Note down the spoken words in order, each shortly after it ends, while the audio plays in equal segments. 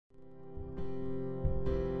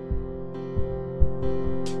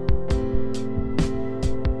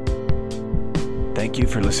you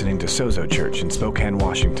for listening to Sozo Church in Spokane,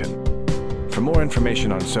 Washington. For more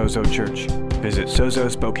information on Sozo Church, visit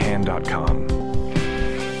sozospokane.com.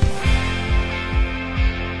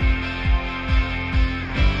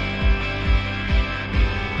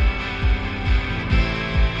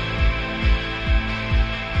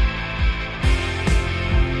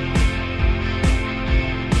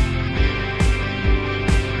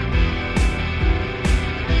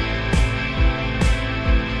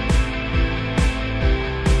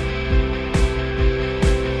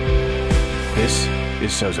 This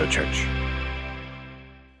is Sozo Church.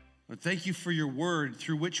 Lord, thank you for your word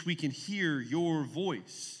through which we can hear your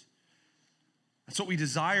voice. That's what we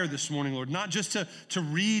desire this morning, Lord. Not just to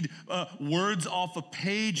read words off a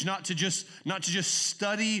page, not to just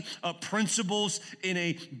study principles in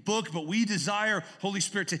a book, but we desire, Holy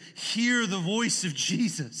Spirit, to hear the voice of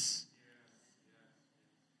Jesus.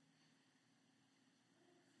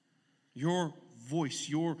 Your voice,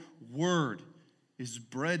 your word is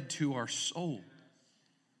bread to our soul.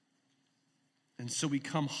 And so we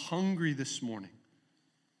come hungry this morning.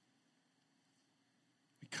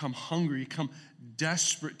 We come hungry, come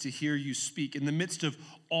desperate to hear you speak. In the midst of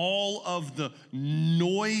all of the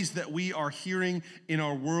noise that we are hearing in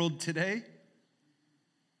our world today,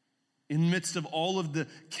 in the midst of all of the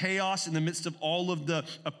chaos, in the midst of all of the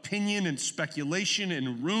opinion and speculation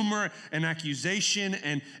and rumor and accusation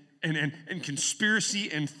and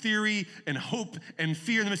conspiracy and theory and hope and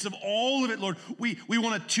fear, in the midst of all of it, Lord, we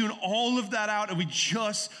want to tune all of that out, and we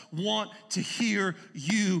just want to hear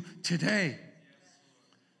you today.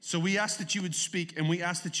 So we ask that you would speak, and we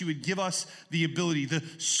ask that you would give us the ability, the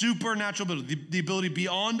supernatural ability, the ability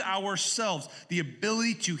beyond ourselves, the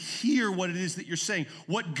ability to hear what it is that you're saying.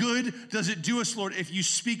 What good does it do us, Lord, if you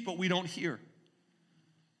speak but we don't hear?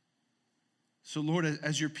 So Lord,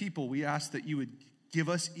 as your people, we ask that you would give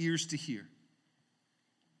us ears to hear,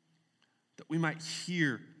 that we might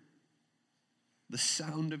hear the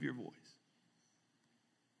sound of your voice,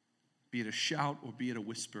 be it a shout or be it a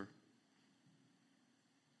whisper,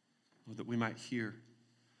 or that we might hear.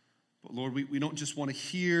 But Lord, we don't just want to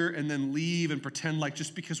hear and then leave and pretend like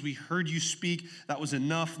just because we heard you speak, that was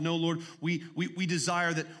enough. No, Lord, we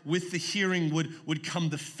desire that with the hearing would come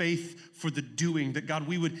the faith for the doing, that God,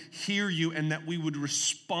 we would hear you and that we would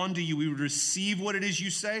respond to you. We would receive what it is you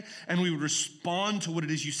say, and we would respond to what it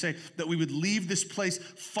is you say, that we would leave this place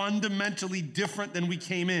fundamentally different than we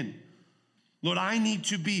came in. Lord, I need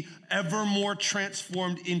to be ever more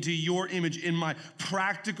transformed into your image in my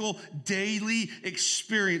practical daily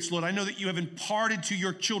experience. Lord, I know that you have imparted to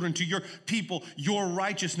your children, to your people, your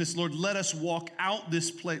righteousness. Lord, let us walk out of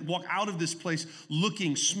this place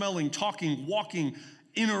looking, smelling, talking, walking,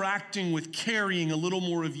 interacting with, carrying a little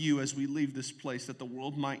more of you as we leave this place, that the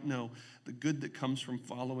world might know the good that comes from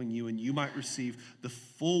following you, and you might receive the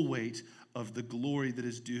full weight of the glory that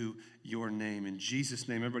is due your name. In Jesus'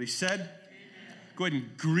 name, everybody said, go ahead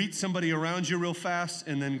and greet somebody around you real fast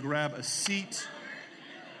and then grab a seat.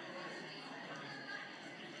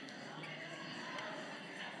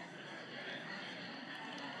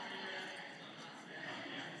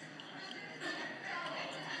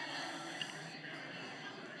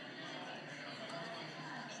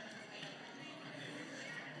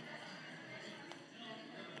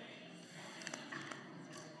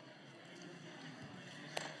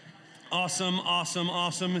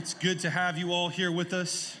 Awesome. It's good to have you all here with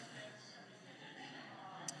us.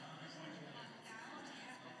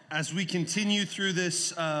 As we continue through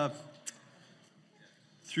this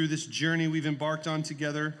journey we've embarked on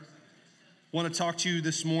together, I want to talk to you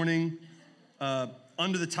this morning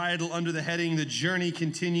under the title, under the heading, The Journey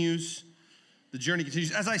Continues. The journey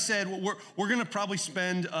continues. As I said, we're going to probably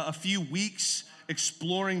spend a few weeks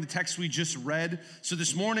exploring the text we just read. So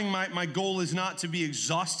this morning, my goal is not to be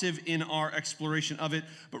exhaustive in our exploration of it,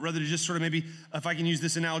 but rather to just sort of maybe, if I can use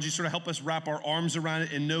this analogy, sort of help us wrap our arms around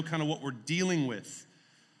it and know kind of what we're dealing with.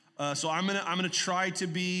 So I'm gonna try to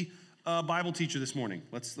be a Bible teacher this morning.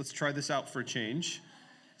 Let's try this out for a change.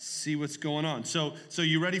 See what's going on. So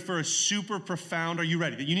you ready for a super profound? Are you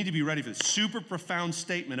ready? You need to be ready for this super profound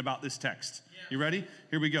statement about this text. You ready?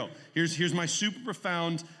 Here we go. Here's my super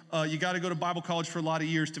profound. You got to go to Bible college for a lot of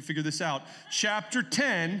years to figure this out. Chapter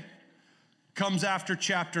 10 comes after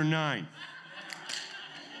chapter 9.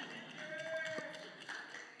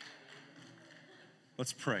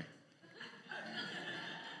 Let's pray.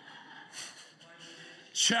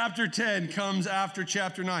 Chapter 10 comes after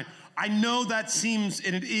chapter 9. I know that seems,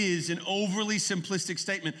 and it is, an overly simplistic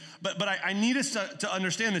statement, but I need us to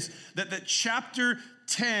understand this, that chapter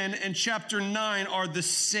 10 and chapter 9 are the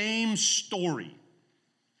same story.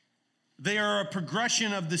 They are a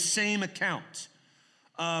progression of the same account.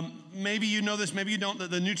 Maybe you know this, maybe you don't.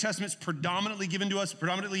 The New Testament's predominantly given to us.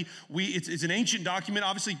 It's an ancient document.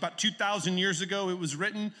 Obviously, about 2,000 years ago it was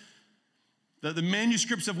written. The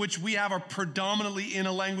manuscripts of which we have are predominantly in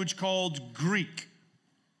a language called Greek.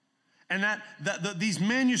 And these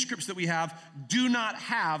manuscripts that we have do not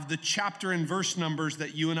have the chapter and verse numbers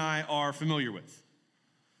that you and I are familiar with.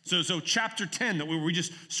 So chapter 10 that we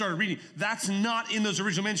just started reading, that's not in those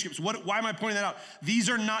original manuscripts. Why am I pointing that out? These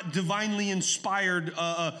are not divinely inspired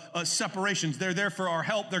separations. They're there for our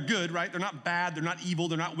help. They're good, right? They're not bad. They're not evil.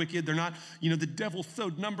 They're not wicked. They're not, the devil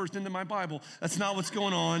sewed numbers into my Bible. That's not what's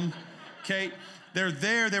going on, okay? They're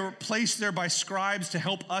there. They were placed there by scribes to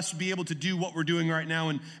help us be able to do what we're doing right now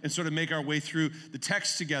and sort of make our way through the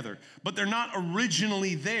text together. But they're not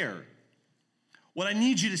originally there. What I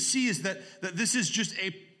need you to see is that this is just a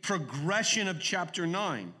progression of chapter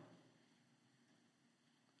 9.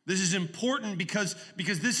 This is important because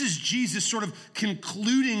this is Jesus sort of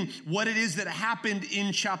concluding what it is that happened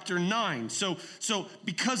in chapter 9. So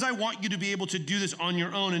because I want you to be able to do this on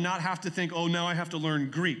your own and not have to think, oh, now I have to learn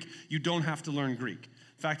Greek. You don't have to learn Greek.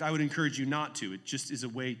 In fact, I would encourage you not to. It just is a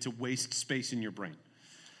way to waste space in your brain.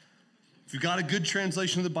 If you've got a good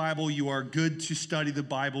translation of the Bible, you are good to study the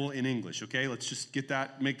Bible in English, okay? Let's just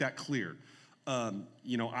make that clear.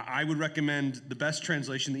 I would recommend the best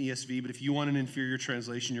translation, the ESV, but if you want an inferior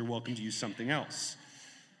translation, you're welcome to use something else.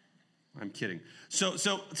 I'm kidding. So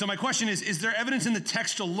my question is there evidence in the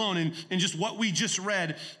text alone, in just what we just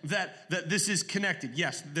read, that this is connected?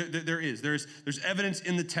 Yes, there is. There's evidence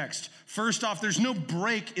in the text. First off, there's no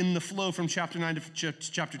break in the flow from chapter 9 to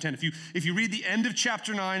chapter 10. If you read the end of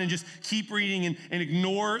chapter 9 and just keep reading and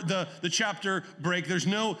ignore the chapter break, there's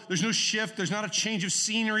no shift. There's not a change of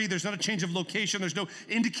scenery. There's not a change of location. There's no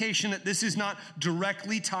indication that this is not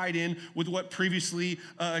directly tied in with what previously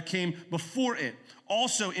came before it.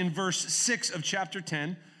 Also, in verse 6 of chapter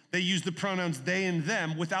 10, they use the pronouns they and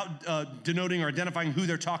them without denoting or identifying who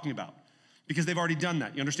they're talking about, because they've already done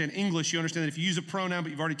that. You understand English, you understand that if you use a pronoun, but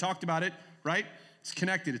you've already talked about it, right? It's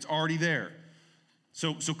connected, it's already there.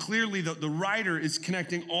 So clearly the writer is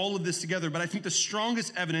connecting all of this together, but I think the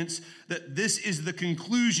strongest evidence that this is the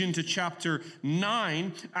conclusion to chapter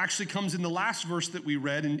 9 actually comes in the last verse that we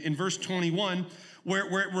read, in verse 21, where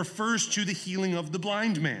it refers to the healing of the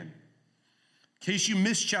blind man. In case you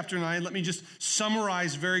missed chapter 9, let me just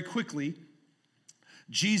summarize very quickly.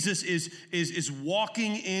 Jesus is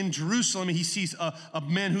walking in Jerusalem, and he sees a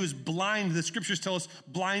man who is blind. The scriptures tell us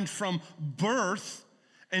blind from birth.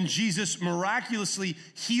 And Jesus miraculously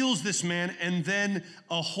heals this man, and then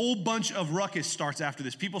a whole bunch of ruckus starts after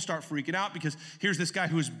this. People start freaking out because here's this guy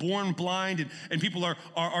who is born blind, and people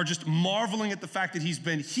are just marveling at the fact that he's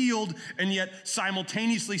been healed, and yet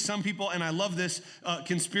simultaneously some people, and I love this,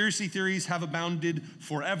 conspiracy theories have abounded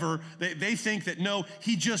forever. They think that no,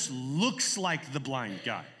 he just looks like the blind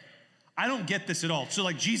guy. I don't get this at all. So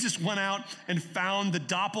Jesus went out and found the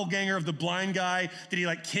doppelganger of the blind guy. Did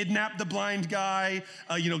he kidnap the blind guy,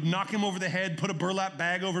 knock him over the head, put a burlap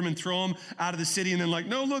bag over him and throw him out of the city and then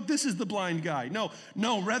no, look, this is the blind guy.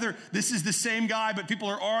 No, rather this is the same guy, but people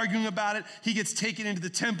are arguing about it. He gets taken into the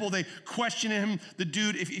temple. They question him. The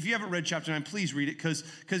dude, if you haven't read chapter 9, please read it because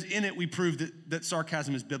in it we prove that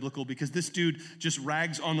sarcasm is biblical, because this dude just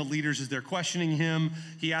rags on the leaders as they're questioning him.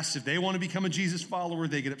 He asks if they want to become a Jesus follower.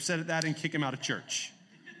 They get upset at that and kick him out of church.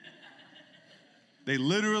 They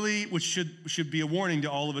literally, which should be a warning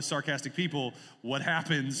to all of us sarcastic people, what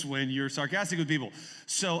happens when you're sarcastic with people.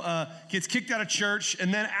 So gets kicked out of church,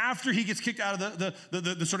 and then after he gets kicked out of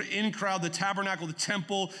the sort of in crowd, the tabernacle, the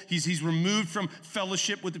temple, he's removed from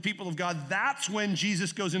fellowship with the people of God. That's when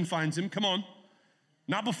Jesus goes and finds him. Come on.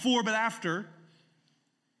 Not before, but after.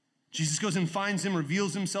 Jesus goes and finds him,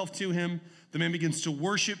 reveals himself to him. The man begins to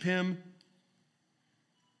worship him.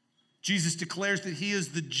 Jesus declares that he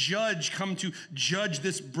is the judge, come to judge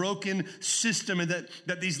this broken system, and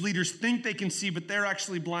that these leaders think they can see, but they're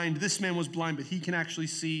actually blind. This man was blind, but he can actually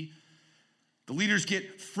see. The leaders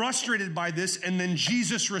get frustrated by this, and then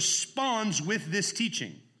Jesus responds with this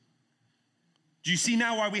teaching. Do you see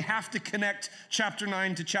now why we have to connect chapter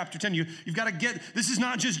 9 to chapter 10? You've got to get, this is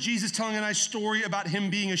not just Jesus telling a nice story about him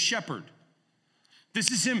being a shepherd. This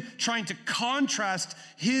is him trying to contrast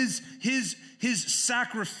his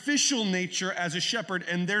sacrificial nature as a shepherd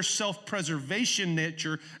and their self-preservation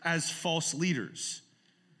nature as false leaders.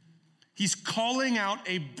 He's calling out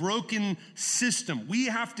a broken system. We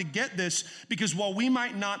have to get this because while we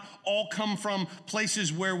might not all come from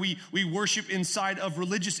places where we worship inside of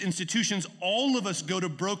religious institutions, all of us go to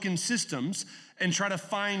broken systems and try to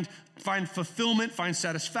find fulfillment, find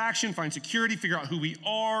satisfaction, find security, figure out who we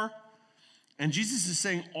are. And Jesus is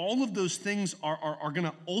saying all of those things are going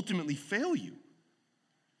to ultimately fail you.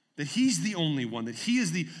 That he's the only one, that he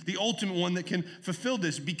is the ultimate one that can fulfill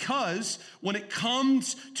this. Because when it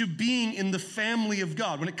comes to being in the family of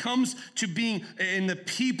God, when it comes to being in the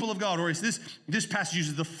people of God, or as this passage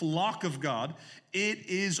uses, the flock of God, it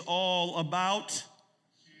is all about Jesus.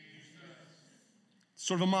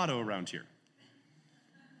 Sort of a motto around here.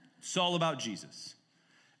 It's all about Jesus.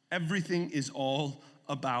 Everything is all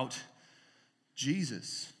about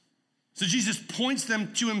Jesus. So Jesus points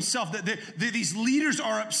them to himself. These leaders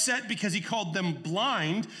are upset because he called them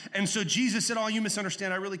blind. And so Jesus said, oh, you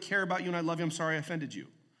misunderstand. I really care about you and I love you. I'm sorry I offended you.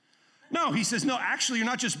 No, he says, no, actually, you're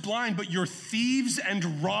not just blind, but you're thieves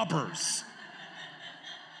and robbers.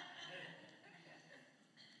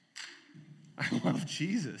 I love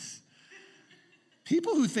Jesus.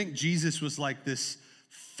 People who think Jesus was like this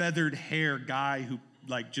feathered hair guy who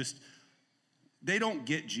they don't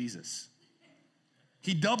get Jesus.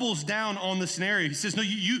 He doubles down on the scenario. He says, no,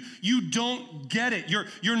 you don't get it.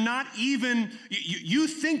 You're not even, you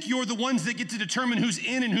think you're the ones that get to determine who's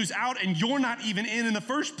in and who's out, and you're not even in the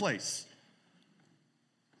first place.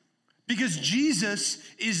 Because Jesus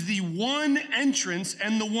is the one entrance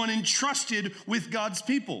and the one entrusted with God's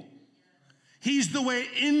people. He's the way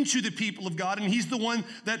into the people of God, and he's the one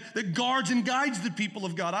that guards and guides the people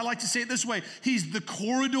of God. I like to say it this way. He's the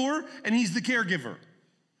corridor and he's the caregiver.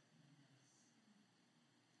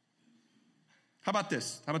 How about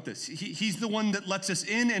this? He's the one that lets us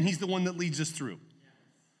in, and he's the one that leads us through.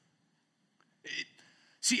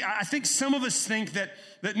 See, I think some of us think that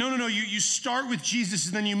no, you start with Jesus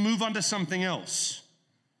and then you move on to something else.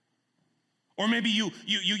 Or maybe you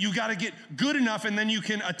got to get good enough and then you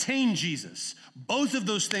can attain Jesus. Both of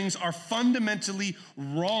those things are fundamentally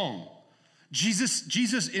wrong.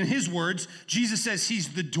 Jesus, in his words, Jesus says he's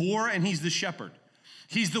the door and he's the shepherd.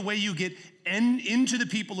 He's the way you get into the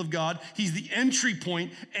people of God. He's the entry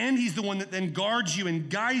point, and he's the one that then guards you and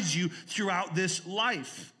guides you throughout this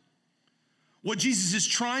life. What Jesus is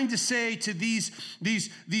trying to say to these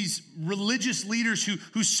religious leaders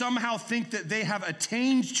who somehow think that they have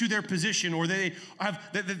attained to their position, or they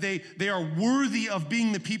are worthy of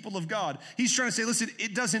being the people of God. He's trying to say, listen,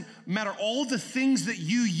 it doesn't matter. All the things that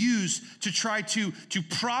you use to try to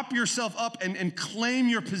prop yourself up and claim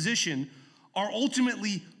your position are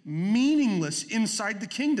ultimately meaningless inside the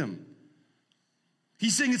kingdom.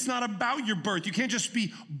 He's saying it's not about your birth. You can't just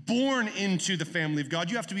be born into the family of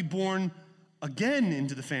God. You have to be born again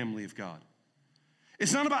into the family of God.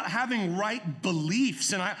 It's not about having right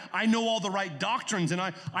beliefs and I know all the right doctrines and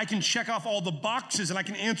I can check off all the boxes and I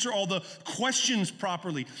can answer all the questions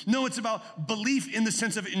properly. No, it's about belief in the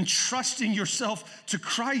sense of entrusting yourself to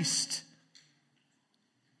Christ.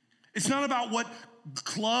 It's not about what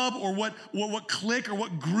club or what clique or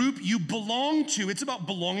what group you belong to. It's about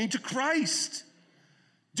belonging to Christ.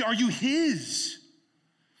 Are you his?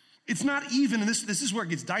 It's not even, and this is where it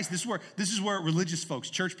gets dicey. This is where religious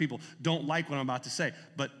folks, church people, don't like what I'm about to say,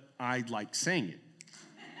 but I like saying it.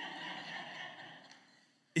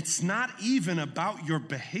 It's not even about your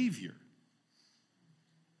behavior.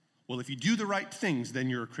 Well, if you do the right things,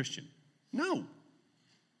 then you're a Christian. No.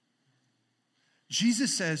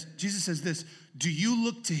 Jesus says this, do you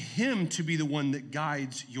look to him to be the one that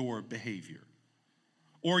guides your behavior?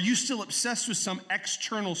 Or are you still obsessed with some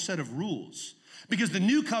external set of rules? Because the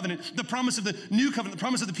new covenant, the promise of the new covenant, the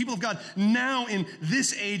promise of the people of God now in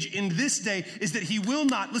this age, in this day, is that he will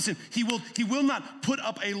not put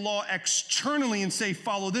up a law externally and say,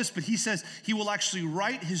 follow this, but he says he will actually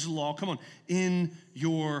write his law, in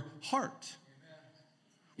your heart.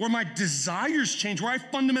 Where my desires change, where I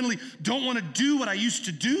fundamentally don't want to do what I used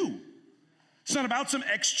to do. It's not about some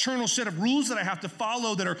external set of rules that I have to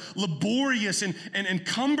follow that are laborious and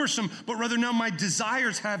cumbersome, but rather now my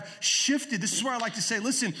desires have shifted. This is where I like to say,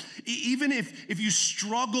 listen, even if you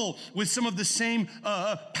struggle with some of the same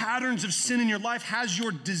patterns of sin in your life, has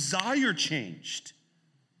your desire changed?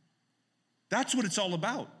 That's what it's all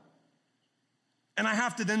about. And I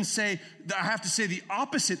have to say the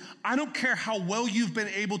opposite. I don't care how well you've been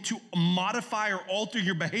able to modify or alter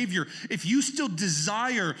your behavior. If you still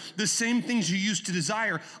desire the same things you used to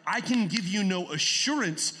desire, I can give you no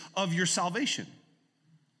assurance of your salvation.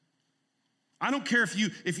 I don't care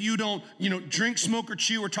if you don't, drink, smoke, or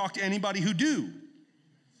chew or talk to anybody who do.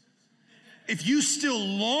 If you still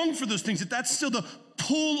long for those things, if that's still the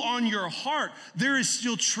pull on your heart, there is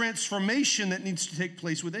still transformation that needs to take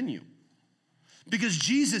place within you. Because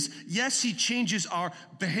Jesus, yes, he changes our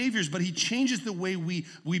behaviors, but he changes the way we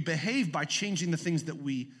behave by changing the things that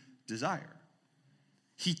we desire.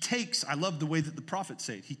 He takes, I love the way that the prophets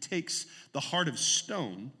say it, he takes the heart of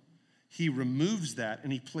stone, he removes that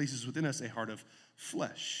and he places within us a heart of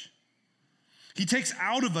flesh. He takes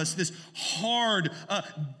out of us this hard,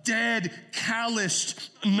 dead,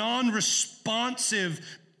 calloused, non-responsive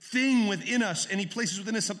thing within us, and he places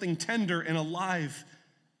within us something tender and alive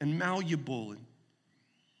and malleable and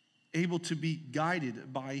able to be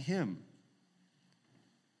guided by him.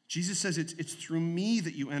 Jesus says it's through me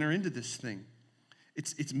that you enter into this thing.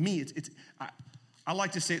 It's me. I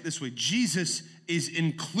like to say it this way. Jesus is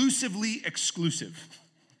inclusively exclusive.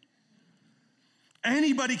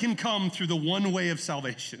 Anybody can come through the one way of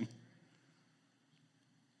salvation.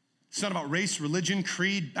 It's not about race, religion,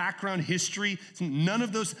 creed, background, history. None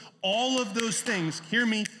of those, all of those things, hear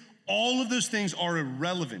me, all of those things are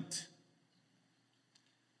irrelevant.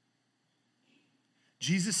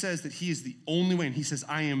 Jesus says that he is the only way, and he says,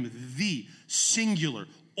 I am the singular,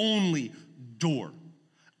 only door.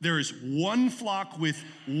 There is one flock with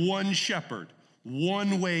one shepherd,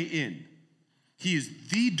 one way in. He is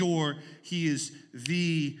the door, he is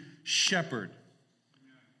the shepherd.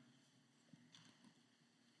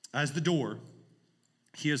 As the door,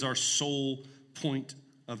 he is our sole point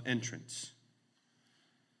of entrance.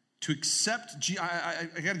 To accept, I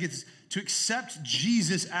gotta get this, to accept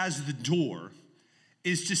Jesus as the door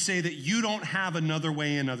is to say that you don't have another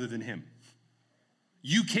way in other than him.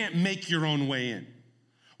 You can't make your own way in.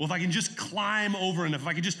 Well, if I can just climb over enough, if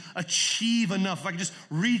I can just achieve enough, if I can just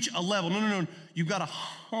reach a level. No. You've got to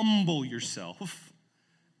humble yourself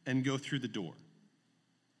and go through the door.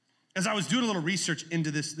 As I was doing a little research into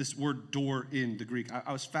this word door in the Greek,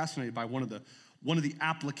 I was fascinated by one of the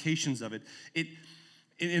applications of it.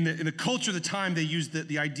 In the culture of the time, they used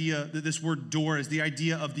the idea that this word door is the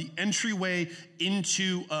idea of the entryway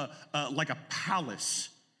into like a palace.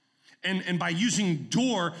 And by using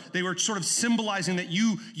door, they were sort of symbolizing that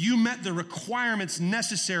you met the requirements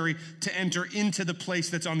necessary to enter into the place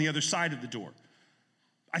that's on the other side of the door.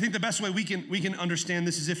 I think the best way we can understand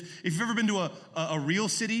this is if you've ever been to a real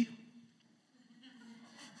city,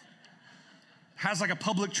 has like a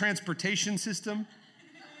public transportation system.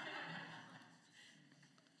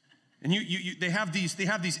 And they have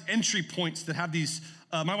these entry points that have these.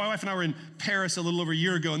 My wife and I were in Paris a little over a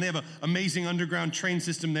year ago, and they have an amazing underground train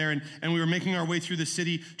system there. And we were making our way through the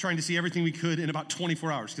city, trying to see everything we could in about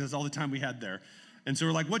 24 hours, because that's all the time we had there. And so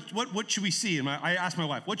we're like, what should we see? And I asked my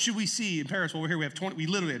wife, what should we see in Paris while we're here? We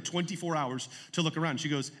literally had 24 hours to look around. She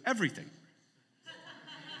goes, everything.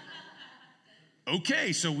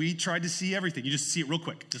 Okay, so we tried to see everything. You just see it real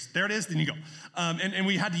quick. Just there it is, then you go. And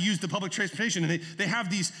we had to use the public transportation. And they have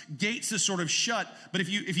these gates that sort of shut. But if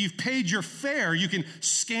you've paid your fare, you can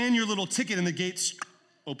scan your little ticket and the gates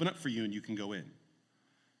open up for you and you can go in.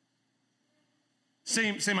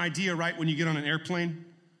 Same idea, right, when you get on an airplane?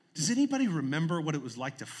 Does anybody remember what it was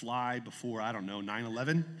like to fly before,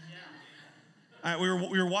 9/11? Yeah.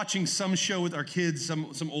 We were watching some show with our kids,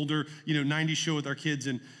 some older, 90s show with our kids,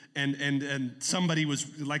 and somebody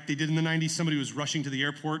was, like they did in the 90s, somebody was rushing to the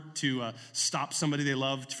airport to stop somebody they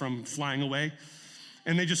loved from flying away.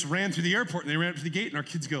 And they just ran through the airport, and they ran up to the gate, and our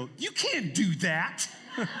kids go, you can't do that.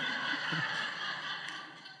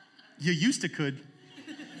 You used to could.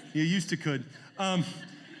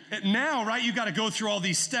 Now, right, you've got to go through all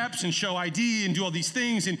these steps and show ID and do all these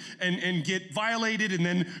things and get violated and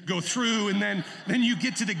then go through, and then you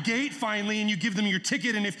get to the gate finally and you give them your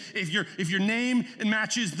ticket, and if your name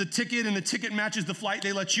matches the ticket and the ticket matches the flight,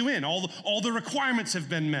 they let you in. All the requirements have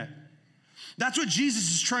been met. That's what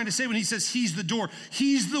Jesus is trying to say when he says he's the door.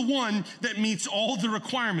 He's the one that meets all the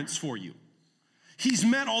requirements for you. He's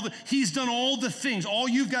done all the things. All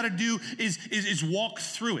you've got to do is walk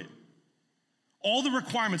through it. All the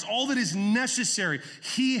requirements, all that is necessary,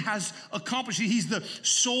 he has accomplished. He's the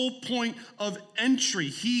sole point of entry.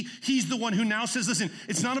 He's the one who now says, listen,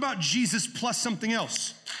 it's not about Jesus plus something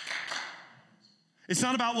else. It's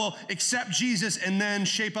not about, accept Jesus and then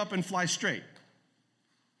shape up and fly straight.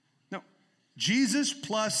 No, Jesus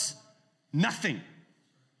plus nothing.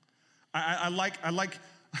 I like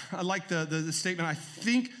the statement. I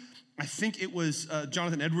think it was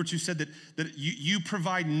Jonathan Edwards who said that you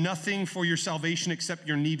provide nothing for your salvation except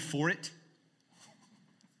your need for it.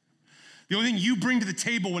 The only thing you bring to the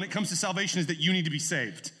table when it comes to salvation is that you need to be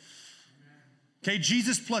saved. Okay,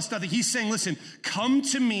 Jesus plus nothing. He's saying, listen, come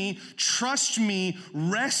to me, trust me,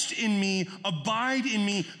 rest in me, abide in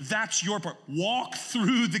me. That's your part. Walk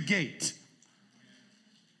through the gate.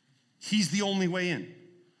 He's the only way in.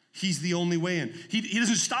 He's the only way in. He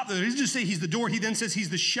doesn't stop there. He doesn't just say he's the door. He then says he's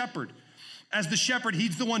the shepherd. As the shepherd,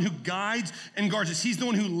 he's the one who guides and guards us. He's the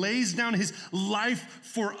one who lays down his life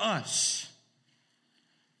for us.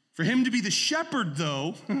 For him to be the shepherd,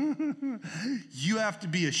 though, you have to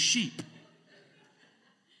be a sheep.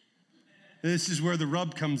 This is where the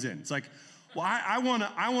rub comes in. It's like, well, I want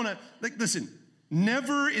to, like, listen,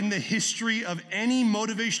 never in the history of any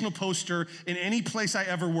motivational poster in any place I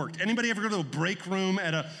ever worked. Anybody ever go to a break room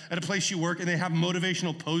at a place you work and they have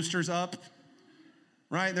motivational posters up?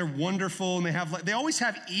 Right? They're wonderful, and they always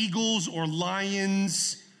have eagles or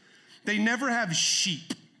lions. They never have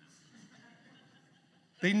sheep.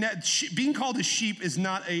 Being called a sheep is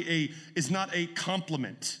not a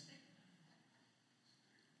compliment.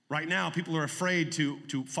 Right now, people are afraid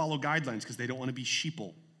to follow guidelines because they don't want to be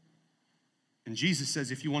sheeple. And Jesus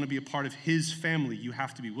says if you want to be a part of his family, you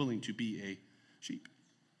have to be willing to be a sheep.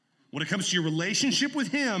 When it comes to your relationship with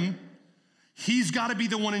him, he's got to be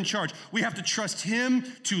the one in charge. We have to trust him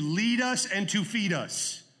to lead us and to feed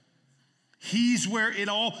us. He's where it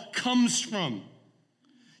all comes from.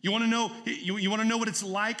 You want to know? You want to know what it's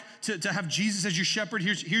like to have Jesus as your shepherd?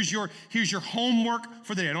 Here's your homework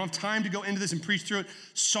for the day. I don't have time to go into this and preach through it.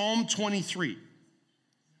 Psalm 23.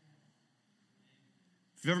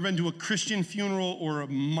 If you've ever been to a Christian funeral or a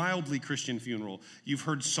mildly Christian funeral, you've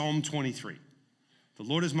heard Psalm 23. The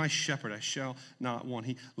Lord is my shepherd, I shall not want.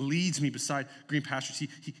 He leads me beside green pastures.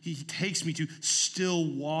 He takes me to still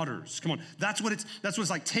waters. Come on, that's what it's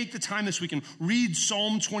like. Take the time this week and read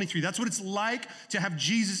Psalm 23. That's what it's like to have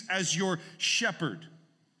Jesus as your shepherd.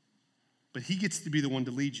 But he gets to be the one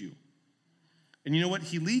to lead you. And you know what?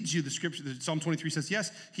 He leads you, the scripture, Psalm 23 says,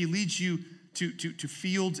 yes, he leads you to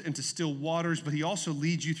fields and to still waters, but he also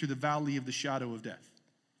leads you through the valley of the shadow of death.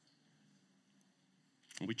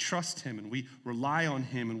 And we trust him, and we rely on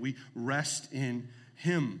him, and we rest in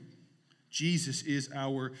him. Jesus is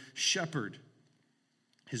our shepherd.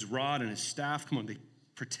 His rod and his staff, come on, they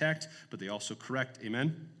protect, but they also correct.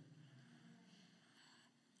 Amen?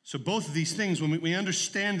 So both of these things, when we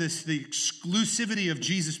understand this, the exclusivity of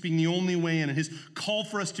Jesus being the only way in and his call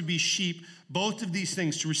for us to be sheep, both of these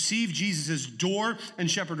things, to receive Jesus as door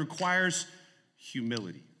and shepherd, requires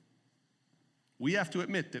humility. We have to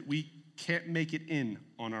admit that we can't make it in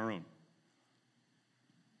on our own.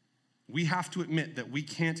 We have to admit that we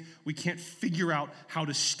can't figure out how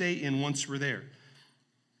to stay in once we're there.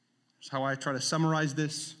 That's how I try to summarize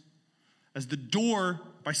this. As the door,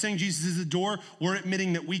 by saying Jesus is the door, we're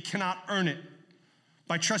admitting that we cannot earn it.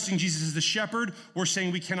 By trusting Jesus as the shepherd, we're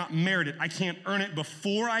saying we cannot merit it. I can't earn it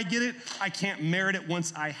before I get it. I can't merit it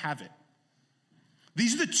once I have it.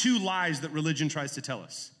 These are the two lies that religion tries to tell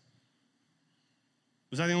us.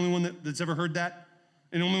 Was I the only one that's ever heard that?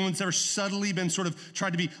 And the only one that's ever subtly been sort of tried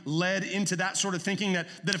to be led into that sort of thinking that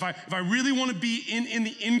if I really want to be in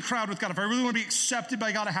the in crowd with God, if I really want to be accepted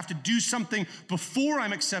by God, I have to do something before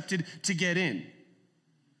I'm accepted to get in.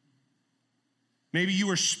 Maybe you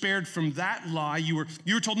were spared from that lie. You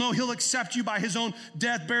were told, no, he'll accept you by his own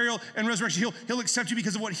death, burial, and resurrection. He'll accept you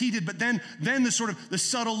because of what he did. But then the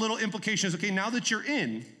subtle little implication is, okay, now that you're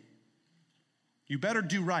in, you better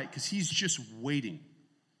do right because he's just waiting.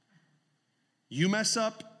 You mess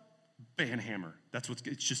up, banhammer. That's what's,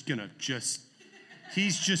 it's just gonna Jesus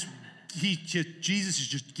is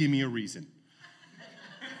just, give me a reason.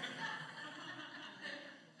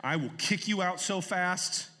 I will kick you out so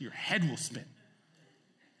fast, your head will spin.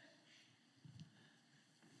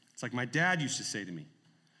 It's like my dad used to say to me.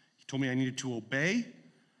 He told me I needed to obey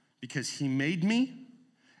because he made me,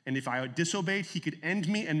 and if I disobeyed, he could end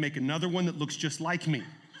me and make another one that looks just like me.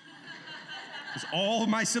 Because all of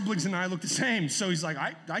my siblings and I look the same. So he's like,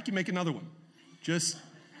 I can make another one. Just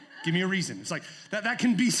give me a reason. It's like, that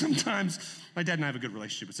can be sometimes. My dad and I have a good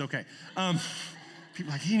relationship. It's okay. People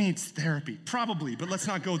are like, he needs therapy. Probably, but let's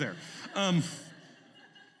not go there.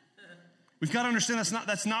 We've got to understand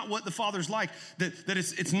that's not what the Father's like. That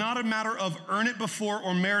it's not a matter of earn it before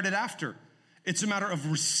or merit it after. It's a matter of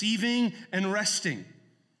receiving and resting.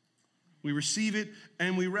 We receive it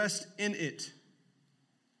and we rest in it.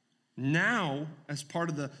 Now, as part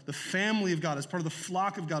of the family of God, as part of the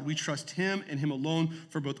flock of God, we trust him and him alone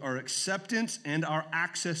for both our acceptance and our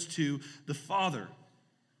access to the Father.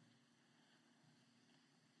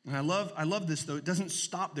 And I love this, though. It doesn't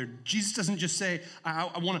stop there. Jesus doesn't just say, I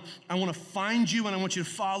want to find you and I want you to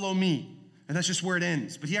follow me. And that's just where it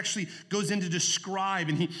ends. But he actually goes in to describe,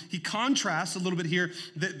 and he contrasts a little bit here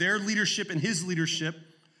their leadership and his leadership.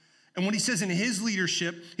 And when he says in his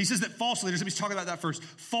leadership, he says that false leaders, let me talk about that first.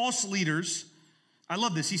 False leaders, I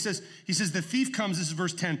love this. He says the thief comes, this is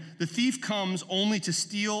verse 10, the thief comes only to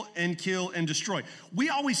steal and kill and destroy. We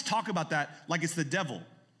always talk about that like it's the devil.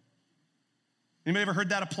 Anybody ever heard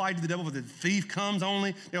that applied to the devil? But the thief comes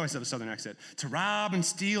only, they always have a southern accent, to rob and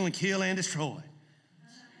steal and kill and destroy.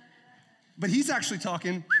 But he's actually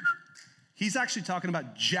talking He's actually talking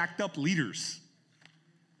about jacked up leaders.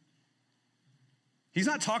 He's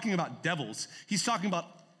not talking about devils. He's talking about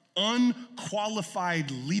unqualified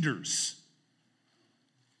leaders.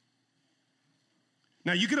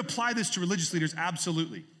 Now, you could apply this to religious leaders,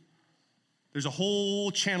 absolutely. There's a whole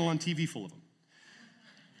channel on TV full of them.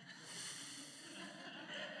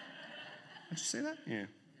 Did you say that? Yeah.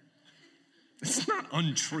 It's not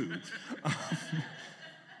untrue.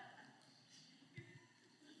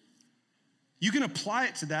 You can apply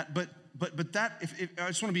it to that, but that, if I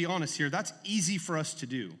just want to be honest here, that's easy for us to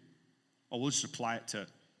do. Oh, we'll just apply it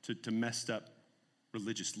to messed up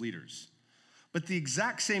religious leaders. But the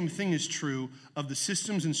exact same thing is true of the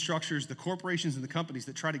systems and structures, the corporations and the companies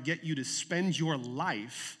that try to get you to spend your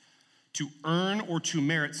life to earn or to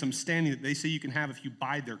merit some standing that they say you can have if you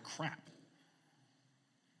buy their crap.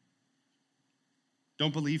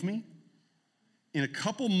 Don't believe me? In a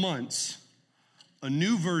couple months, a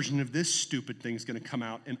new version of this stupid thing is going to come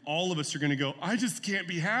out, and all of us are going to go, I just can't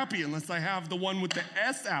be happy unless I have the one with the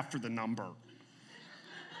S after the number.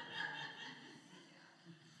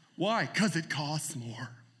 Why? Because it costs more.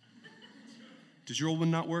 Does your old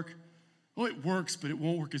one not work? Oh, it works, but it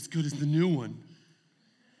won't work as good as the new one.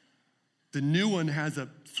 The new one has a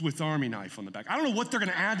Swiss Army knife on the back. I don't know what they're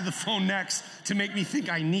going to add to the phone next to make me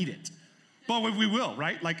think I need it. But we will,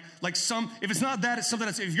 right? Like if it's not that, it's something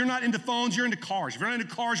else. If you're not into phones, you're into cars. If you're not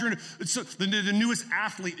into cars, you're into the newest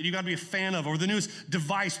athlete that you got to be a fan of, or the newest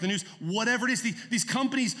device, the newest, whatever it is. These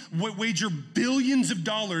companies wager billions of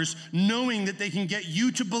dollars knowing that they can get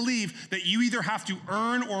you to believe that you either have to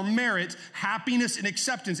earn or merit happiness and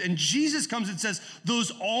acceptance. And Jesus comes and says,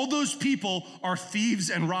 all those people are thieves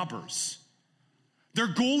and robbers. Their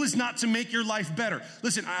goal is not to make your life better.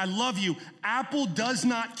 Listen, I love you. Apple does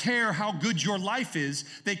not care how good your life is.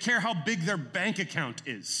 They care how big their bank account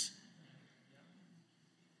is.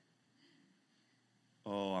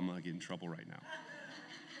 Oh, I'm going to get in trouble right now.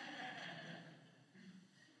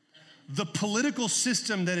 The political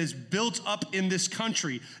system that is built up in this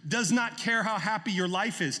country does not care how happy your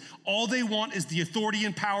life is. All they want is the authority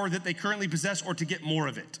and power that they currently possess or to get more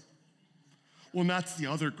of it. Well, that's the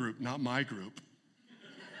other group, not my group.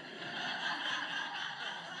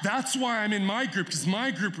 That's why I'm in my group, because my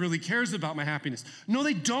group really cares about my happiness. No,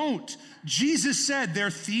 they don't. Jesus said they're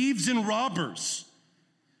thieves and robbers.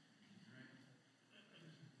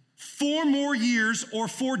 4 more years or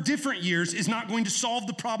 4 different years is not going to solve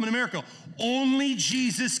the problem in America. Only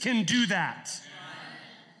Jesus can do that.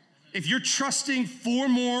 If you're trusting 4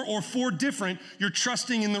 more or 4 different, you're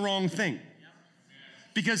trusting in the wrong thing.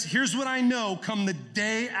 Because here's what I know come the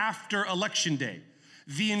day after Election Day.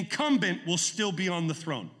 The incumbent will still be on the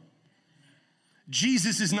throne.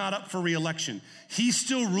 Jesus is not up for re-election. He's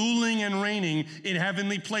still ruling and reigning in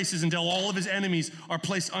heavenly places until all of his enemies are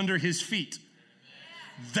placed under his feet.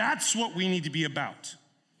 That's what we need to be about.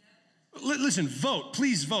 Listen, vote.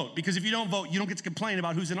 Please vote. Because if you don't vote, you don't get to complain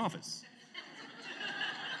about who's in office.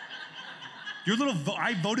 Your little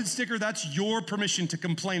I voted sticker, that's your permission to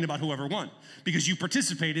complain about whoever won. Because you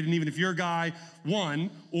participated, and even if your guy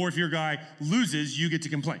won, or if your guy loses, you get to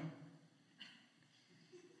complain.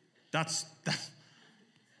 That's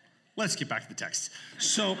let's get back to the text.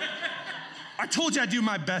 So, I told you I'd do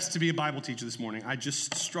my best to be a Bible teacher this morning. I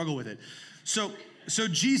just struggle with it. So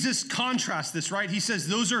Jesus contrasts this, right? He says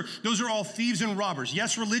those are all thieves and robbers.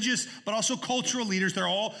 Yes, religious, but also cultural leaders.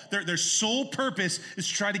 Their sole purpose is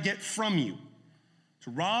to try to get from you. To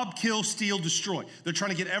rob, kill, steal, destroy. They're trying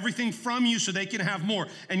to get everything from you so they can have more.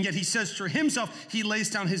 And yet he says for himself, he lays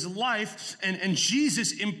down his life, and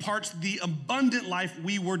Jesus imparts the abundant life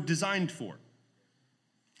we were designed for.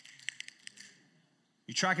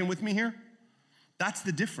 You tracking with me here? That's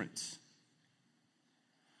the difference.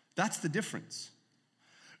 That's the difference.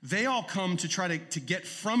 They all come to try to get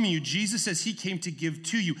from you. Jesus says he came to give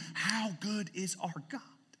to you. How good is our God?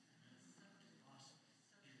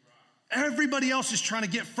 Everybody else is trying to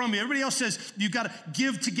get from you. Everybody else says you've got to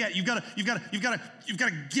give to get. You've got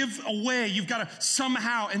to give away. You've got to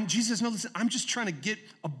somehow. And Jesus says, no, listen, I'm just trying to get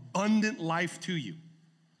abundant life to you.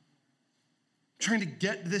 I'm trying to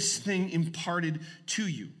get this thing imparted to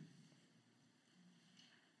you.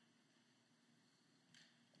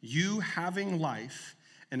 You having life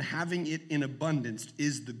and having it in abundance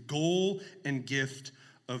is the goal and gift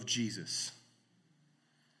of Jesus.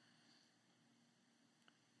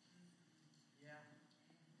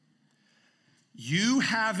 You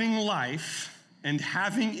having life and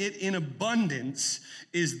having it in abundance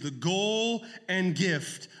is the goal and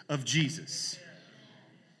gift of Jesus.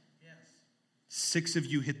 6 of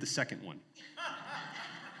you hit the second one.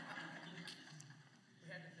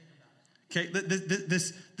 Okay,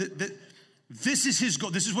 This is his goal.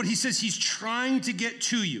 This is what he says he's trying to get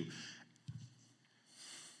to you.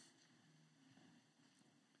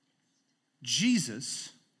 Jesus,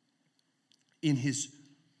 in his,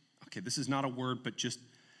 okay, this is not a word, but just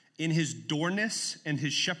in his doorness and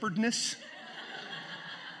his shepherdness.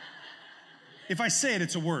 If I say it,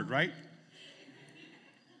 it's a word, right?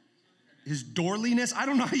 His doorliness, I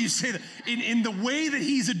don't know how you say that. In the way that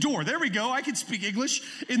he's a door, there we go, I can speak English.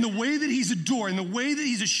 In the way that he's a door, in the way that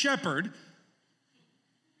he's a shepherd.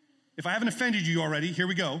 If I haven't offended you already, here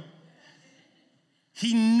we go.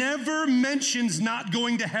 He never mentions not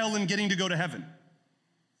going to hell and getting to go to heaven.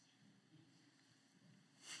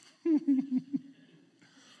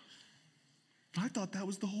 I thought that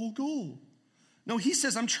was the whole goal. No, he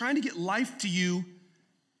says, I'm trying to get life to you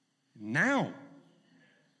now.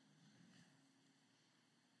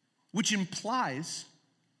 Which implies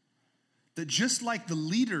that just like the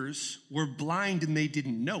leaders were blind and they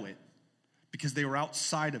didn't know it because they were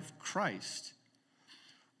outside of Christ,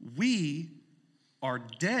 we are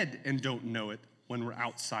dead and don't know it when we're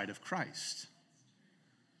outside of Christ.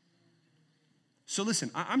 So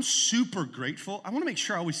listen, I'm super grateful. I want to make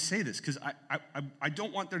sure I always say this because I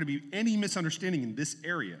don't want there to be any misunderstanding in this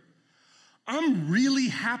area. I'm really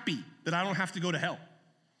happy that I don't have to go to hell.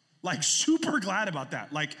 Like, super glad about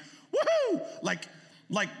that. Like, woohoo! Like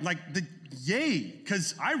the yay,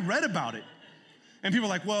 because I read about it. And people are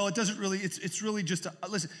like, well, it doesn't really, it's really just,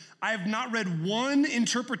 listen, I have not read one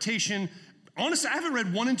interpretation. Honestly, I haven't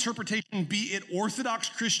read one interpretation, be it Orthodox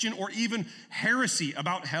Christian or even heresy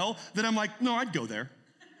about hell, that I'm like, no, I'd go there.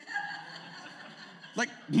 Like,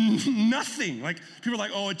 nothing. Like, people are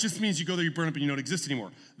like, oh, it just means you go there, you burn up, and you don't exist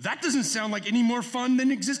anymore. That doesn't sound like any more fun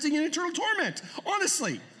than existing in eternal torment,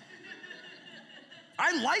 honestly.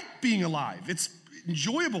 I like being alive. It's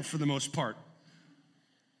enjoyable for the most part.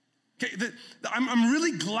 Okay, I'm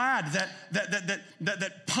really glad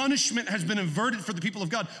that punishment has been averted for the people of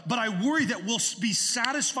God, but I worry that we'll be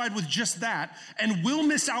satisfied with just that, and we'll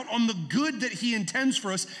miss out on the good that he intends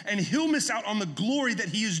for us, and he'll miss out on the glory that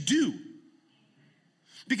he is due.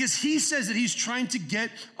 Because he says that he's trying to get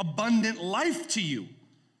abundant life to you.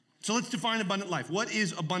 So let's define abundant life. What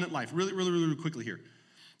is abundant life? Really quickly here.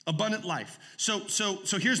 Abundant life. So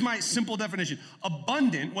here's my simple definition.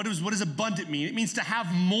 Abundant, what does abundant mean? It means to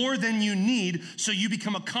have more than you need so you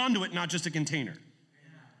become a conduit, not just a container.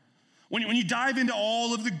 When you dive into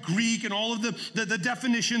all of the Greek and all of the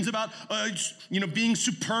definitions about being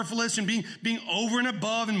superfluous and being over and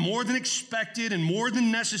above and more than expected and more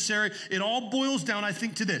than necessary, it all boils down, I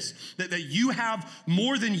think, to this, that you have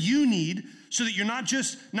more than you need, so that you're not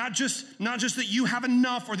just that you have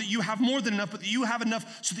enough or that you have more than enough, but that you have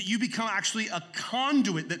enough so that you become actually a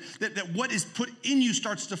conduit, that what is put in you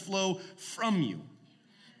starts to flow from you.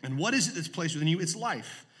 And what is it that's placed within you? It's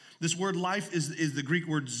life. This word life is the Greek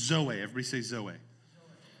word zoe. Everybody say zoe.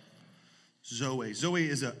 Zoe. Zoe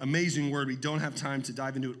is an amazing word. We don't have time to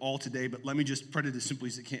dive into it all today, but let me just put it as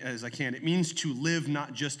simply as I can. It means to live,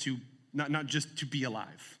 not just to be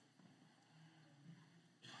alive.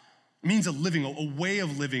 It means a living, a way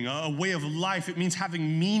of living, a way of life. It means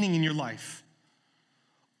having meaning in your life.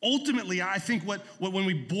 Ultimately, I think when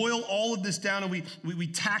we boil all of this down and we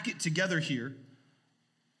tack it together here,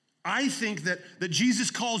 I think that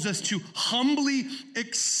Jesus calls us to humbly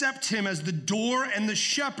accept him as the door and the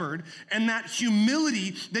shepherd, and that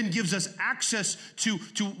humility then gives us access to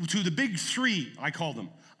the big three, I call them: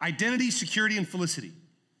 identity, security, and felicity.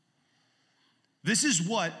 This is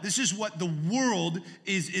what the world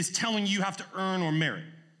is telling you have to earn or merit.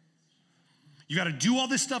 You got to do all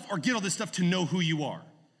this stuff or get all this stuff to know who you are.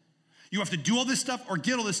 You have to do all this stuff or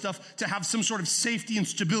get all this stuff to have some sort of safety and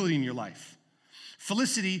stability in your life.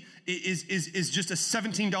 Felicity is just a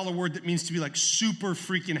 $17 word that means to be like super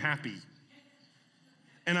freaking happy.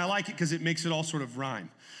 And I like it because it makes it all sort of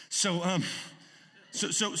rhyme. So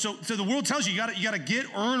the world tells you you gotta get,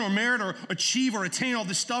 earn, or merit, or achieve, or attain all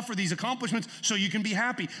this stuff or these accomplishments so you can be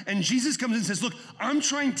happy. And Jesus comes in and says, look, I'm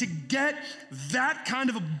trying to get that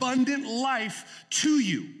kind of abundant life to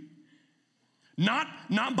you. Not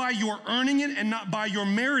by your earning it and not by your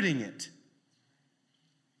meriting it.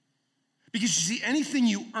 Because you see, anything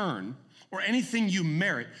you earn or anything you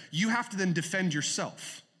merit, you have to then defend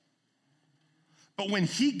yourself. But when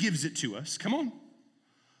he gives it to us, come on,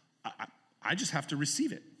 I just have to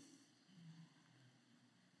receive it.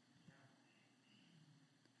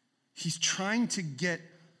 He's trying to get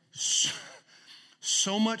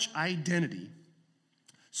so much identity,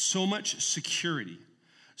 so much security,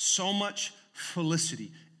 so much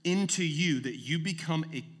felicity into you that you become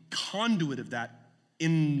a conduit of that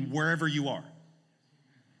in wherever you are.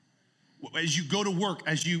 as you go to work,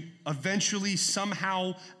 as you eventually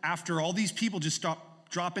somehow, after all these people just stop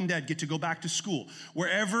dropping dead, get to go back to school,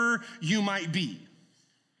 wherever you might be,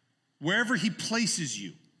 wherever he places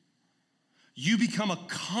you, you become a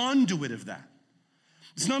conduit of that.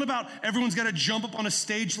 It's not about everyone's got to jump up on a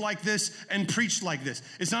stage like this and preach like this.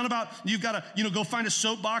 It's not about you've got to, go find a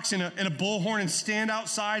soapbox and a bullhorn and stand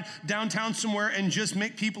outside downtown somewhere and just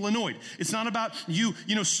make people annoyed. It's not about you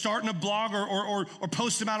starting a blog or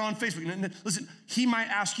post about it on Facebook. Listen, he might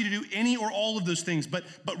ask you to do any or all of those things, but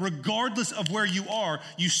regardless of where you are,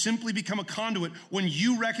 you simply become a conduit when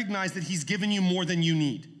you recognize that he's given you more than you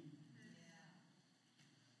need.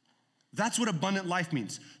 That's what abundant life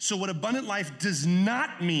means. So what abundant life does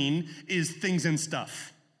not mean is things and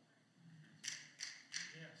stuff.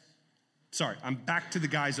 Sorry, I'm back to the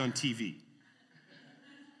guys on TV.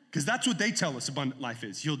 Because that's what they tell us abundant life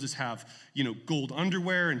is. You'll just have, gold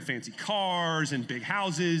underwear and fancy cars and big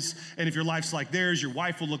houses. And if your life's like theirs, your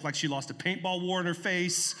wife will look like she lost a paintball war in her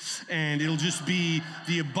face. And it'll just be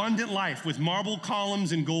the abundant life with marble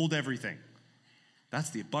columns and gold everything. That's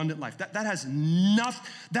the abundant life. That has nothing.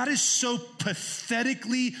 That is so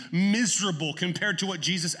pathetically miserable compared to what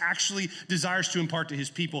Jesus actually desires to impart to his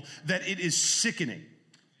people that it is sickening.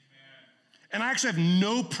 And I actually have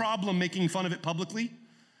no problem making fun of it publicly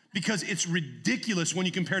because it's ridiculous when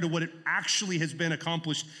you compare to what it actually has been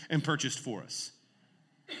accomplished and purchased for us.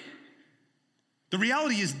 The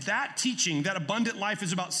reality is that teaching, that abundant life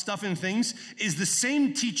is about stuff and things, is the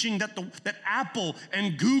same teaching that Apple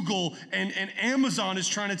and Google and Amazon is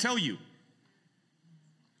trying to tell you.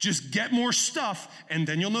 Just get more stuff, and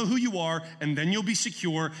then you'll know who you are, and then you'll be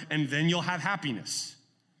secure, and then you'll have happiness.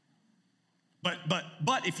 But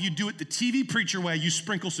if you do it the TV preacher way, you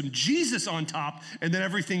sprinkle some Jesus on top, and then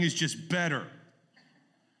everything is just better.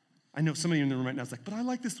 I know somebody in the room right now is like, but I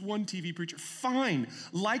like this one TV preacher. Fine,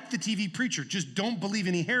 like the TV preacher. Just don't believe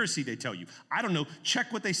any heresy they tell you. I don't know,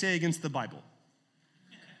 check what they say against the Bible.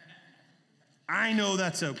 I know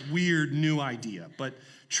that's a weird new idea, but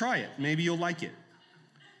try it. Maybe you'll like it.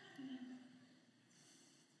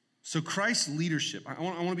 So Christ's leadership, I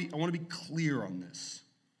want to be clear on this.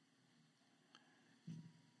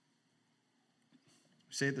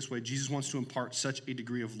 Say it this way, Jesus wants to impart such a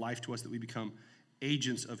degree of life to us that we become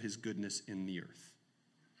agents of his goodness in the earth.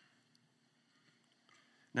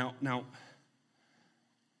 Now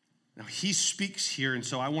he speaks here, and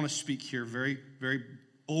so I want to speak here very, very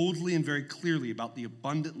boldly and very clearly about the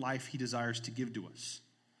abundant life he desires to give to us.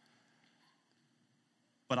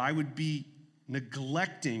 But I would be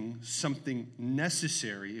neglecting something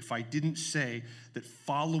necessary if I didn't say that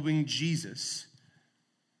following Jesus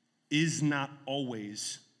is not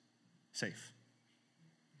always safe.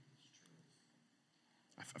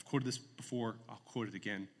 I've quoted this before, I'll quote it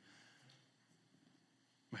again.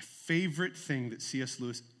 My favorite thing that C.S.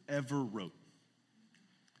 Lewis ever wrote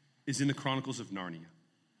is in the Chronicles of Narnia.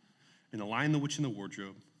 In The Lion, the Witch, and the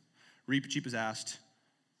Wardrobe, Reepicheep is asked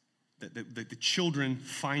that the children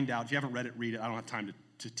find out. If you haven't read it, read it. I don't have time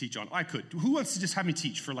to teach on it. I could. Who wants to just have me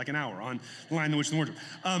teach for like an hour on The Lion, the Witch, and the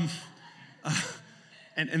Wardrobe?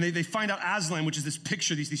 And they find out Aslan, which is this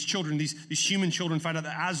picture, these children, these human children find out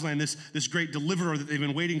that Aslan, this great deliverer that they've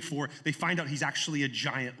been waiting for, they find out he's actually a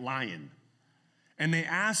giant lion. And they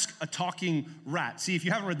ask a talking rat. See, if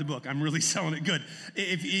you haven't read the book, I'm really selling it good.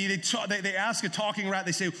 They ask a talking rat,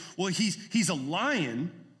 they say, well, he's a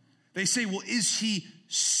lion. They say, well, is he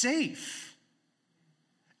safe?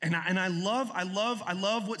 And I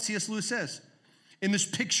love what C.S. Lewis says. In this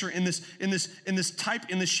picture, in this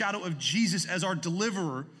type, in the shadow of Jesus as our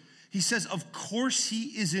deliverer, he says, of course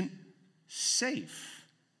he isn't safe,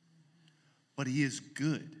 but he is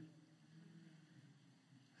good.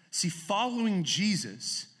 See, following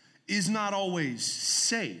Jesus is not always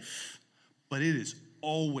safe, but it is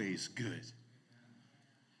always good.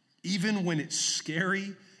 Even when it's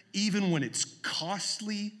scary, even when it's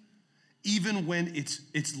costly, even when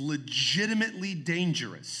it's legitimately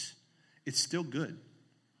dangerous, it's still good.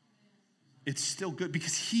 It's still good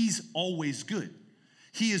because he's always good.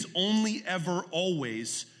 He is only ever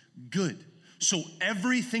always good. So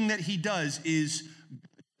everything that he does is good.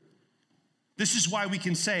 This is why we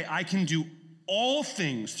can say, I can do all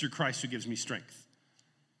things through Christ who gives me strength.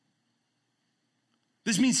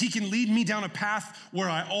 This means he can lead me down a path where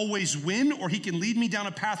I always win, or he can lead me down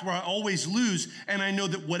a path where I always lose, and I know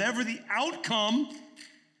that whatever the outcome,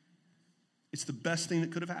 it's the best thing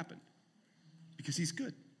that could have happened. Because he's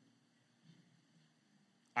good.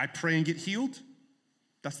 I pray and get healed.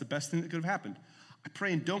 That's the best thing that could have happened. I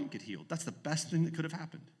pray and don't get healed. That's the best thing that could have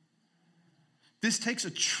happened. This takes a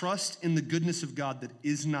trust in the goodness of God that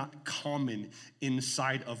is not common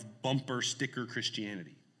inside of bumper sticker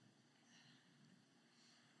Christianity.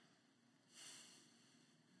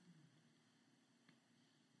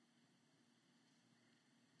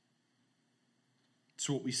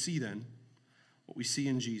 So what we see then, what we see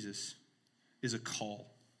in Jesus is a call.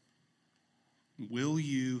 Will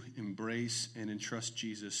you embrace and entrust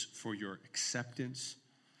Jesus for your acceptance,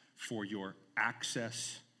 for your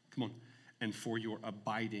access, come on, and for your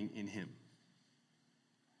abiding in him?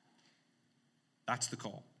 That's the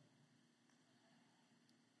call.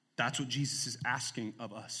 That's what Jesus is asking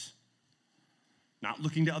of us. Not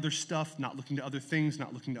looking to other stuff, not looking to other things,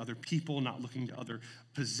 not looking to other people, not looking to other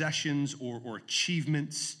possessions or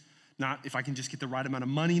achievements. Not if I can just get the right amount of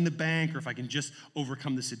money in the bank, or if I can just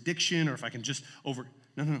overcome this addiction, or if I can just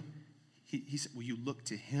No. He said, will you look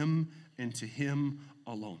to him and to him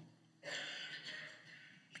alone?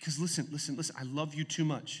 Because listen, I love you too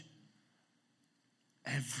much.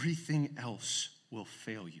 Everything else will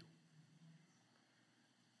fail you.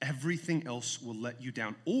 Everything else will let you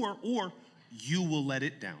down, or you will let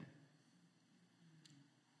it down.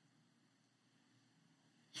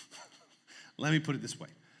 Let me put it this way.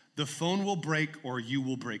 The phone will break, or you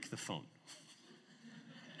will break the phone.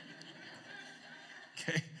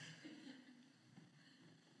 Okay?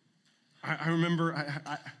 I remember,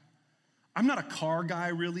 I'm not a car guy,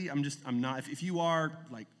 really. I'm not. If you are,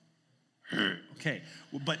 like, okay.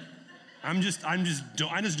 Well, but I just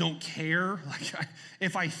don't care. Like,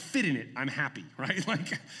 if I fit in it, I'm happy, right?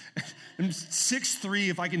 Like, I'm 6'3".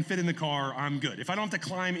 If I can fit in the car, I'm good. If I don't have to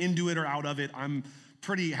climb into it or out of it, I'm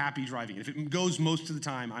pretty happy driving it. If it goes most of the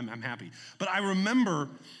time, I'm happy. But I remember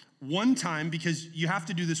one time, because you have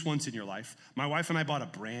to do this once in your life, my wife and I bought a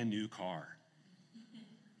brand new car.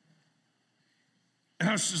 And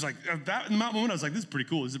I was just like, in that moment, I was like, this is pretty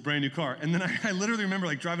cool. This is a brand new car. And then I literally remember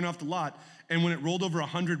like driving off the lot, and when it rolled over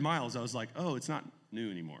 100 miles, I was like, oh, it's not new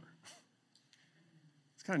anymore.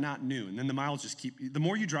 It's kind of not new. And then the miles just the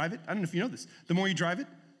more you drive it, I don't know if you know this, the more you drive it,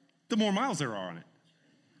 the more miles there are on it.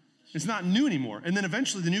 It's not new anymore. And then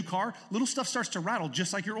eventually the new car, little stuff starts to rattle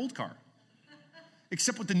just like your old car.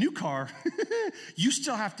 Except with the new car, you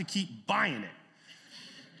still have to keep buying it.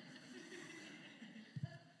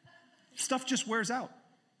 Stuff just wears out.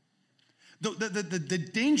 The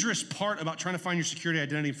dangerous part about trying to find your security,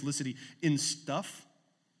 identity, and felicity in stuff,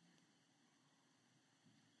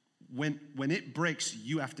 when it breaks,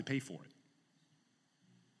 you have to pay for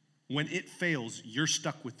it. When it fails, you're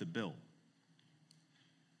stuck with the bill.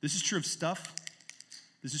 This is true of stuff.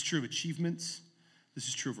 This is true of achievements. This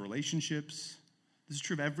is true of relationships. This is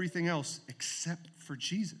true of everything else except for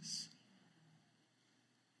Jesus.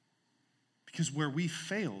 Because where we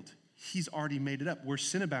failed, he's already made it up. Where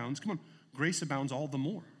sin abounds, come on, grace abounds all the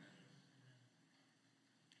more.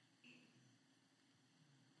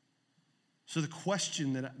 So the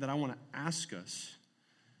question that I want to ask us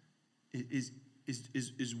is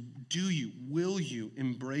will you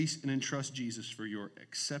embrace and entrust Jesus for your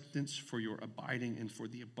acceptance, for your abiding, and for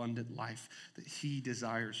the abundant life that he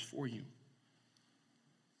desires for you?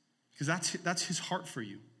 Because that's his heart for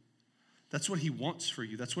you. That's what he wants for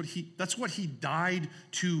you. That's what he died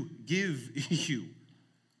to give you.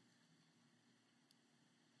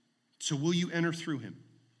 So will you enter through him?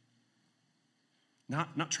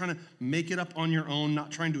 Not trying to make it up on your own,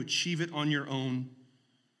 not trying to achieve it on your own.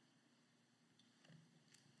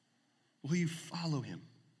 Will you follow him?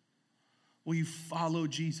 Will you follow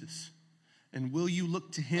Jesus? And will you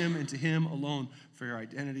look to him and to him alone for your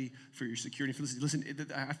identity, for your security? Listen,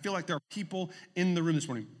 I feel like there are people in the room this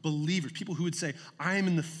morning, believers, people who would say, I am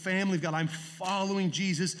in the family of God. I'm following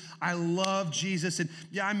Jesus. I love Jesus. And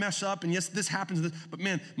yeah, I mess up. And yes, this happens. But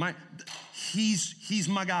man, he's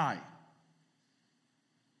my guy.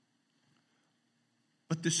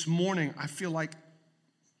 But this morning, I feel like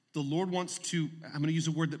the Lord wants to, I'm going to use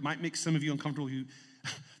a word that might make some of you uncomfortable.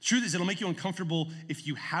 Truth is, it'll make you uncomfortable if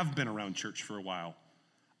you have been around church for a while.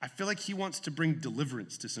 I feel like he wants to bring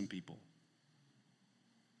deliverance to some people.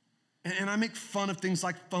 And I make fun of things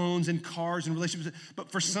like phones and cars and relationships,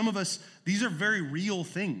 but for some of us, these are very real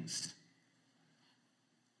things.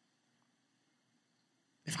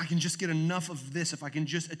 If I can just get enough of this, if I can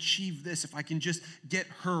just achieve this, if I can just get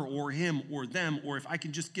her or him or them, or if I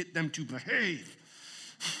can just get them to behave.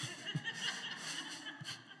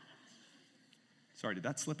 Sorry, did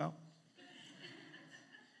that slip out?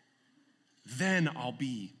 Then I'll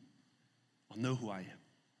know who I am.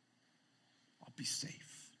 I'll be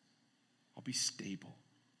safe. I'll be stable.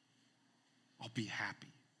 I'll be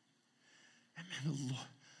happy. And man,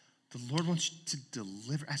 the Lord wants you to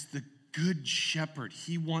deliver as the good shepherd.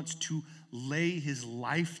 He wants to lay his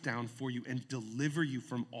life down for you and deliver you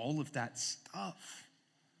from all of that stuff.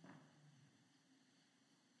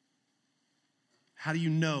 How do you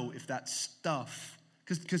know if that stuff,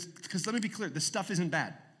 because let me be clear, the stuff isn't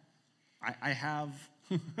bad. I have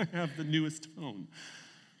I have the newest phone.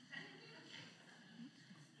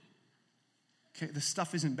 Okay, the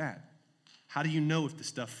stuff isn't bad. How do you know if the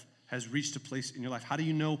stuff has reached a place in your life? How do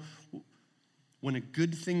you know when a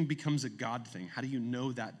good thing becomes a God thing? How do you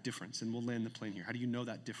know that difference? And we'll land the plane here. How do you know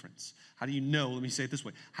that difference? How do you know, let me say it this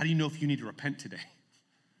way, how do you know if you need to repent today?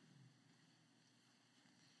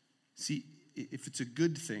 See, if it's a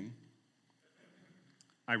good thing,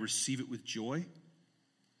 I receive it with joy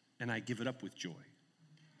and I give it up with joy.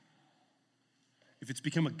 If it's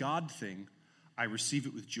become a God thing, I receive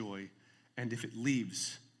it with joy, and if it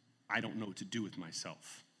leaves, I don't know what to do with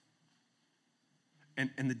myself.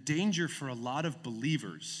 And the danger for a lot of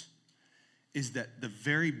believers is that the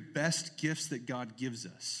very best gifts that God gives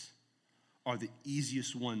us are the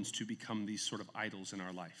easiest ones to become these sort of idols in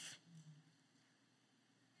our life.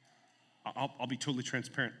 I'll be totally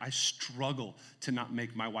transparent. I struggle to not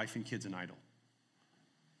make my wife and kids an idol.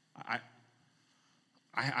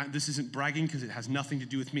 This isn't bragging because it has nothing to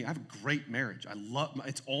do with me. I have a great marriage.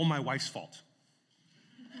 It's all my wife's fault.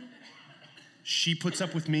 She puts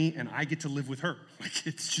up with me and I get to live with her. Like,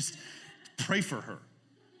 it's just, pray for her.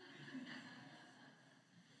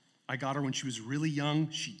 I got her when she was really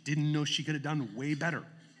young. She didn't know she could have done way better.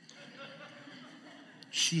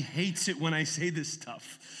 She hates it when I say this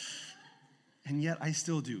stuff. And yet I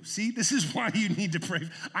still do. See, this is why you need to pray.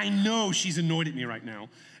 I know she's annoyed at me right now,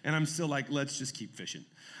 and I'm still like, let's just keep fishing.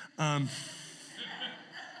 I'm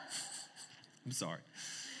sorry.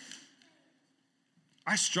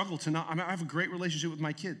 I struggle to not, I have a great relationship with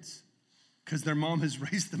my kids because their mom has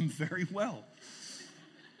raised them very well.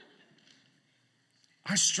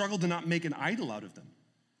 I struggle to not make an idol out of them.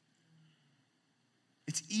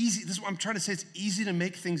 It's easy, this is what I'm trying to say, it's easy to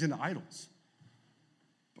make things into idols.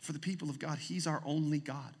 But for the people of God, he's our only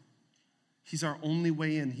God. He's our only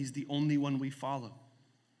way in. He's the only one we follow.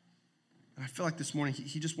 And I feel like this morning,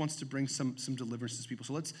 he just wants to bring some deliverance to his people.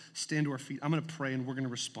 So let's stand to our feet. I'm going to pray and we're going to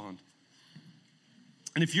respond.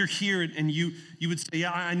 And if you're here and you would say,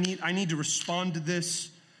 yeah, I need to respond to this,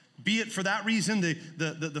 be it for that reason,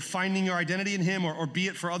 the finding your identity in him, or be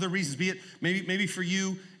it for other reasons, be it maybe for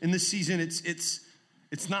you in this season,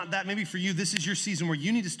 it's not that. Maybe for you, this is your season where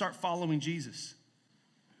you need to start following Jesus.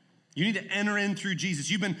 You need to enter in through Jesus.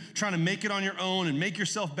 You've been trying to make it on your own and make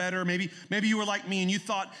yourself better. Maybe you were like me and you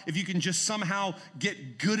thought if you can just somehow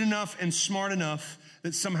get good enough and smart enough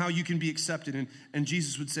that somehow you can be accepted. And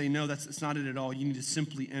Jesus would say, no, that's not it at all. You need to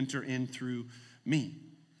simply enter in through me.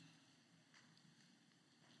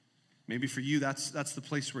 Maybe for you, that's the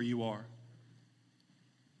place where you are.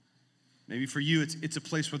 Maybe for you, it's a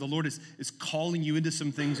place where the Lord is calling you into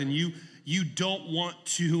some things and you don't want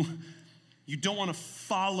to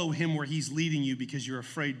follow him where he's leading you because you're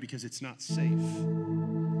afraid because it's not safe.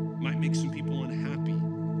 It might make some people unhappy.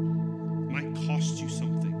 It might cost you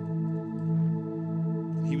something.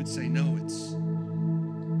 And he would say, no,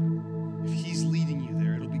 if he's leading you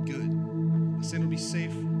there, it'll be good. I'm not saying it'll be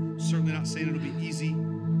safe. Certainly not saying it'll be easy.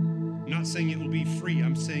 I'm not saying it will be free.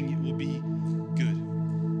 I'm saying it will be good.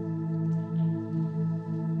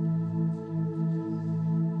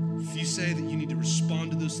 If you say that you need to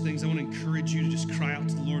respond to those things, I want to encourage you to just cry out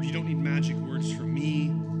to the Lord. You don't need magic words from me.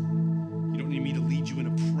 You don't need me to lead you in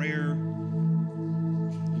a prayer.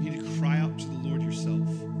 You need to cry out to the Lord yourself.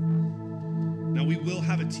 Now, we will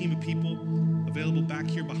have a team of people available back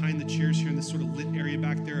here behind the chairs here in this sort of lit area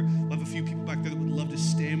back there. We'll have a few people back there that would love to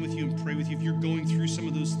stand with you and pray with you. If you're going through some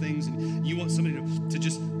of those things and you want somebody to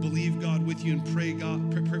just believe God with you and pray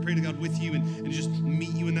to God with you and just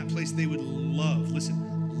meet you in that place, they would love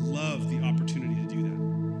the opportunity to do that.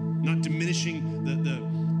 Not diminishing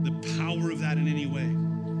the power of that in any way.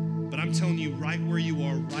 But I'm telling you, right where you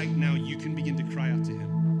are right now, you can begin to cry out to him.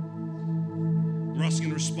 We're also going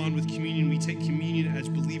to respond with communion. We take communion as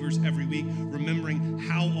believers every week, remembering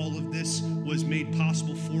how all of this was made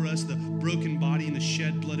possible for us, the broken body and the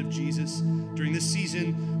shed blood of Jesus. During this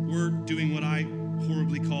season, we're doing what I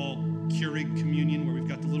horribly call Keurig communion, where we've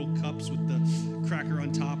got the little cups with the cracker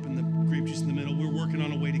on top and the grape juice in the middle. We're working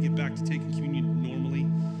on a way to get back to taking communion normally.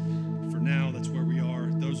 For now, that's where we are.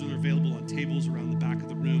 Those are available on tables around the back of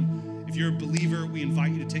the room. If you're a believer, we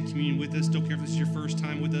invite you to take communion with us. Don't care if this is your first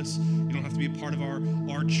time with us. You don't have to be a part of our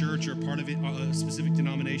church or part of it, a specific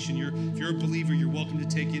denomination. If you're a believer, you're welcome to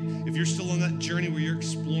take it. If you're still on that journey where you're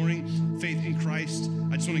exploring faith in Christ,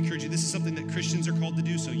 I just want to encourage you. This is something that Christians are called to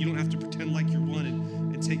do, so you don't have to pretend like you're one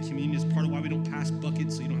and to take communion. It's part of why we don't pass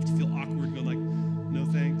buckets, so you don't have to feel awkward and go like, no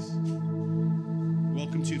thanks.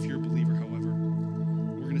 Welcome to if you're a believer, however.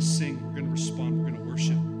 We're going to sing, we're going to respond, we're going to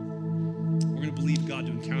worship. We're going to believe God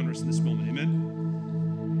to encounter us in this moment,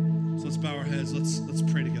 amen? So let's bow our heads, let's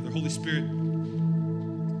pray together. Holy Spirit,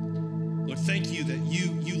 Lord, thank you that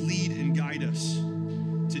you lead and guide us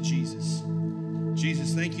to Jesus.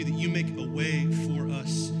 Jesus, thank you that you make a way for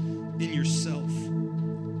us in yourself.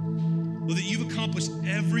 Lord, that you've accomplished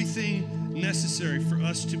everything necessary for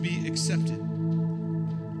us to be accepted.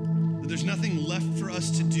 That there's nothing left for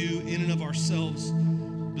us to do in and of ourselves,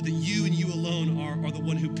 but that you and you alone are the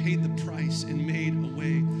one who paid the price and made a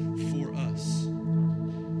way for us.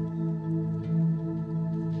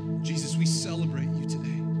 Jesus, we celebrate you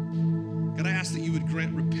today. God, I ask that you would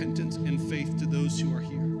grant repentance and faith to those who are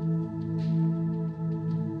here.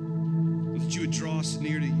 That you would draw us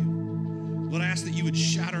near to you. Lord, I ask that you would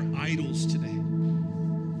shatter idols today.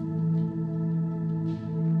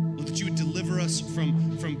 Lord, that you would deliver us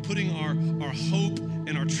from putting our hope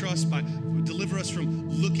and our trust deliver us from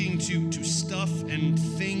looking to stuff and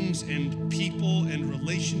things and people and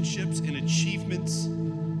relationships and achievements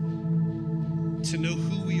to know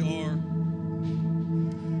who we are,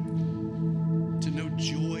 to know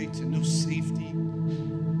joy, to know safety.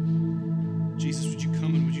 Jesus, would you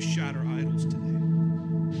come and would you shatter idols today?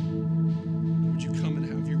 Would you come and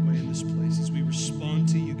have your way in this place as we respond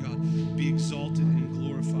to you, God? Be exalted and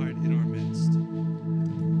glorified in our midst.